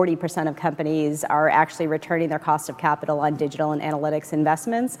only 40% of companies are actually returning their cost of capital on digital and analytics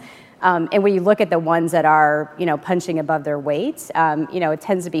investments. And when you look at the ones that are, punching above their weight, it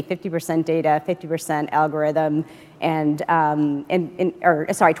tends to be 50% data, 50% algorithm, and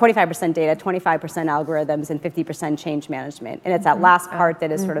 25% data, 25% algorithms, and 50% change management. And it's that last part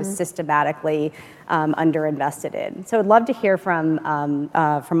that is sort of systematically underinvested in. So I'd love to hear from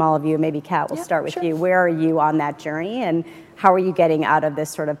all of you. Maybe Kat, we'll start with you. Where are you on that journey, and how are you getting out of this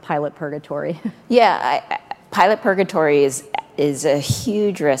sort of pilot purgatory? Pilot purgatory is a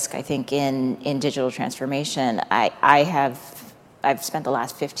huge risk, I think, in digital transformation. I've spent the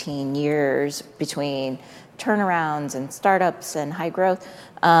last 15 years between turnarounds and startups and high growth,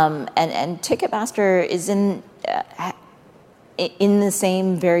 and Ticketmaster is in the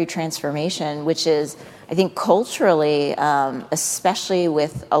same very transformation, which is, I think culturally, especially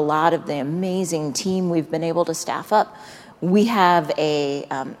with a lot of the amazing team we've been able to staff up, we have a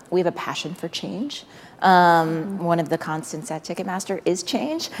passion for change. One of the constants at Ticketmaster is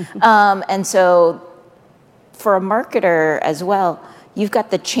change. And so for a marketer as well, you've got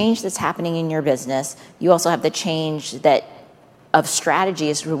the change that's happening in your business. You also have the change of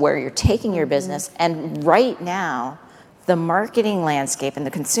strategies for where you're taking your business. And right now, the marketing landscape and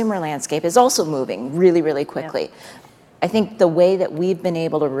the consumer landscape is also moving really, really quickly. Yeah. I think the way that we've been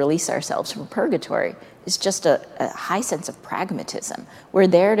able to release ourselves from purgatory is just a high sense of pragmatism. We're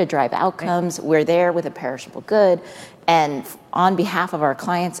there to drive outcomes. Right. We're there with a perishable good. And on behalf of our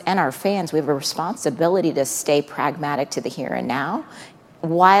clients and our fans, we have a responsibility to stay pragmatic to the here and now,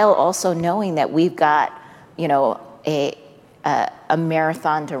 while also knowing that we've got, a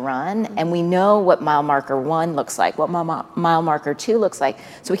marathon to run, and we know what mile marker 1 looks like, what mile marker 2 looks like,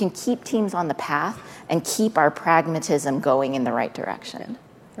 so we can keep teams on the path and keep our pragmatism going in the right direction.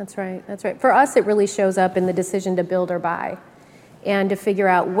 That's right. That's right. For us, it really shows up in the decision to build or buy, and to figure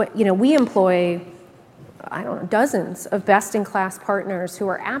out what, we employ, dozens of best-in-class partners who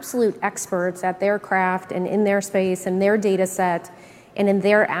are absolute experts at their craft and in their space and their data set and in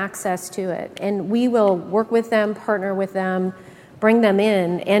their access to it. And we will work with them, partner with them, bring them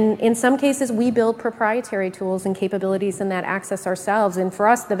in. And in some cases, we build proprietary tools and capabilities in that access ourselves. And for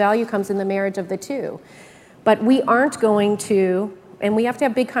us, the value comes in the marriage of the two. But we aren't going to, and we have to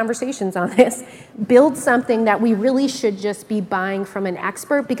have big conversations on this, build something that we really should just be buying from an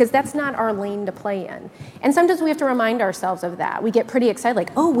expert, because that's not our lane to play in. And sometimes we have to remind ourselves of that. We get pretty excited,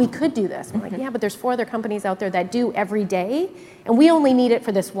 like, oh, we could do this. We're like, yeah, but there's 4 other companies out there that do every day, and we only need it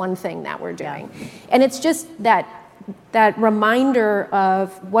for this one thing that we're doing. Yeah. And it's just that reminder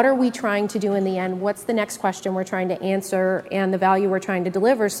of what are we trying to do in the end, what's the next question we're trying to answer, and the value we're trying to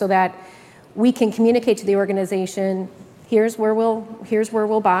deliver, so that we can communicate to the organization, here's where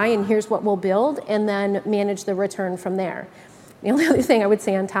we'll buy and here's what we'll build, and then manage the return from there. The only other thing I would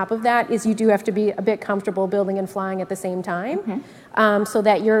say on top of that is you do have to be a bit comfortable building and flying at the same time, so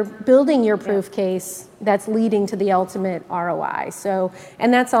that you're building your proof case that's leading to the ultimate ROI. So,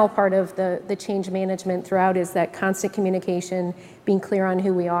 and that's all part of the change management throughout, is that constant communication, being clear on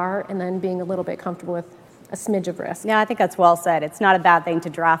who we are, and then being a little bit comfortable with a smidge of risk. Yeah, I think that's well said. It's not a bad thing to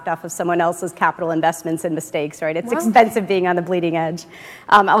draft off of someone else's capital investments and mistakes, right? It's expensive being on the bleeding edge.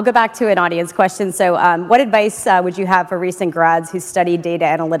 I'll go back to an audience question. So what advice would you have for recent grads who studied data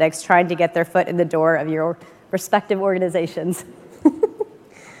analytics trying to get their foot in the door of your respective organizations?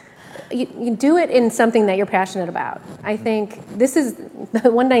 You do it in something that you're passionate about. I think this is the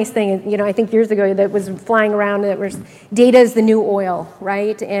one nice thing, I think years ago that was flying around, that was data is the new oil,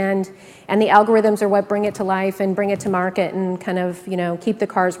 right? And the algorithms are what bring it to life and bring it to market and kind of, keep the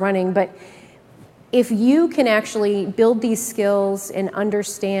cars running. But if you can actually build these skills and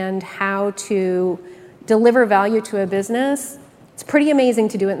understand how to deliver value to a business, it's pretty amazing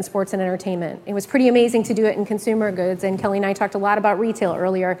to do it in sports and entertainment. It was pretty amazing to do it in consumer goods, and Kelly and I talked a lot about retail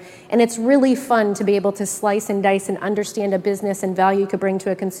earlier, and it's really fun to be able to slice and dice and understand a business and value you could bring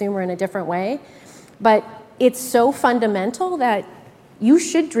to a consumer in a different way. But it's so fundamental that you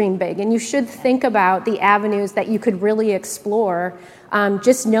should dream big, and you should think about the avenues that you could really explore,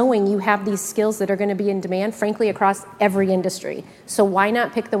 just knowing you have these skills that are going to be in demand, frankly, across every industry. So why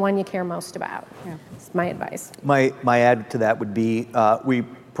not pick the one you care most about? Yeah. That's my advice. My add to that would be, we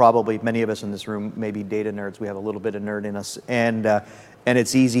probably, many of us in this room, may be data nerds. We have a little bit of nerd in us, and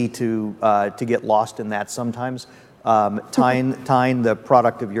it's easy to get lost in that sometimes. Tying the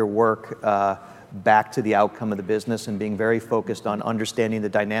product of your work back to the outcome of the business, and being very focused on understanding the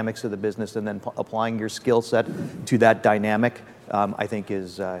dynamics of the business, and then applying your skill set to that dynamic, I think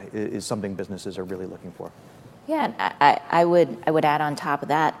is something businesses are really looking for. Yeah, and I would add on top of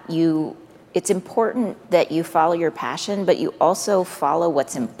that, it's important that you follow your passion, but you also follow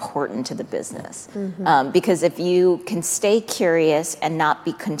what's important to the business. Because if you can stay curious and not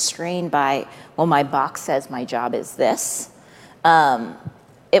be constrained by, well, my box says my job is this,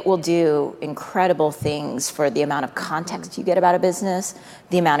 it will do incredible things for the amount of context you get about a business,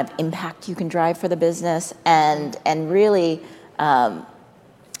 the amount of impact you can drive for the business, and really the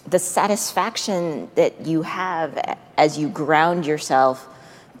satisfaction that you have as you ground yourself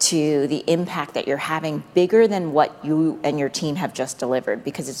to the impact that you're having, bigger than what you and your team have just delivered,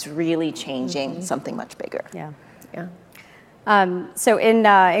 because it's really changing something much bigger. Yeah. So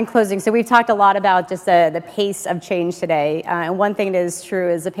in closing, so we've talked a lot about just the pace of change today, and one thing that is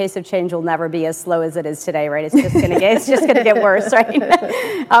true is the pace of change will never be as slow as it is today, right? It's just going to get worse,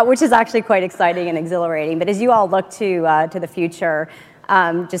 right? Which is actually quite exciting and exhilarating. But as you all look to the future,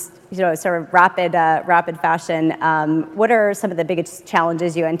 Just sort of rapid fashion. What are some of the biggest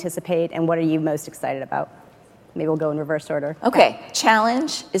challenges you anticipate, and what are you most excited about? Maybe we'll go in reverse order. Okay,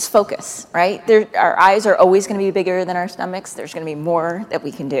 challenge is focus, right? Our eyes are always going to be bigger than our stomachs. There's going to be more that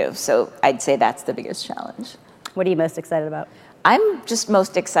we can do. So I'd say that's the biggest challenge. What are you most excited about? I'm just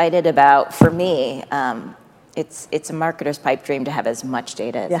most excited about, for me, it's a marketer's pipe dream to have as much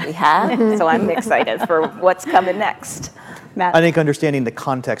data as we have. So I'm excited for what's coming next. Matt? I think understanding the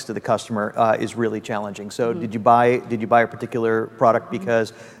context of the customer is really challenging. So did you buy a particular product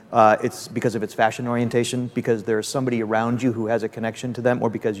because it's because of its fashion orientation, because there's somebody around you who has a connection to them, or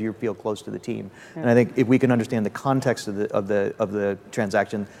because you feel close to the team? And I think if we can understand the context of the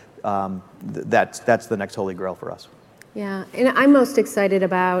transaction, that's the next holy grail for us. Yeah, and I'm most excited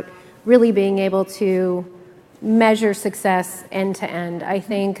about really being able to measure success end to end. I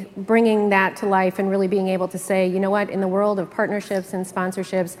think bringing that to life and really being able to say, you know what, in the world of partnerships and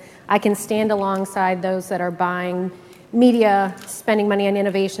sponsorships, I can stand alongside those that are buying media, spending money on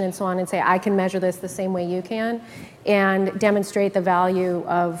innovation and so on, and say, I can measure this the same way you can, and demonstrate the value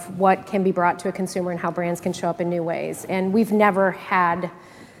of what can be brought to a consumer and how brands can show up in new ways. And we've never had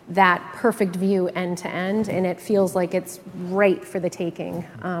that perfect view end to end, and it feels like it's right for the taking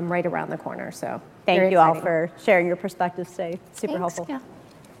right around the corner. So thank you all for sharing your perspectives today. Super helpful. Yeah.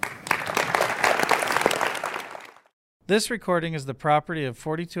 This recording is the property of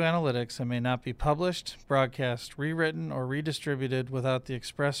 42 Analytics and may not be published, broadcast, rewritten, or redistributed without the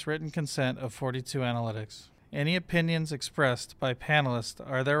express written consent of 42 Analytics. Any opinions expressed by panelists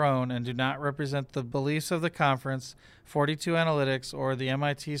are their own and do not represent the beliefs of the conference, 42 Analytics, or the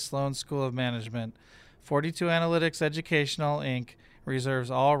MIT Sloan School of Management. 42 Analytics Educational, Inc.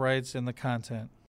 reserves all rights in the content.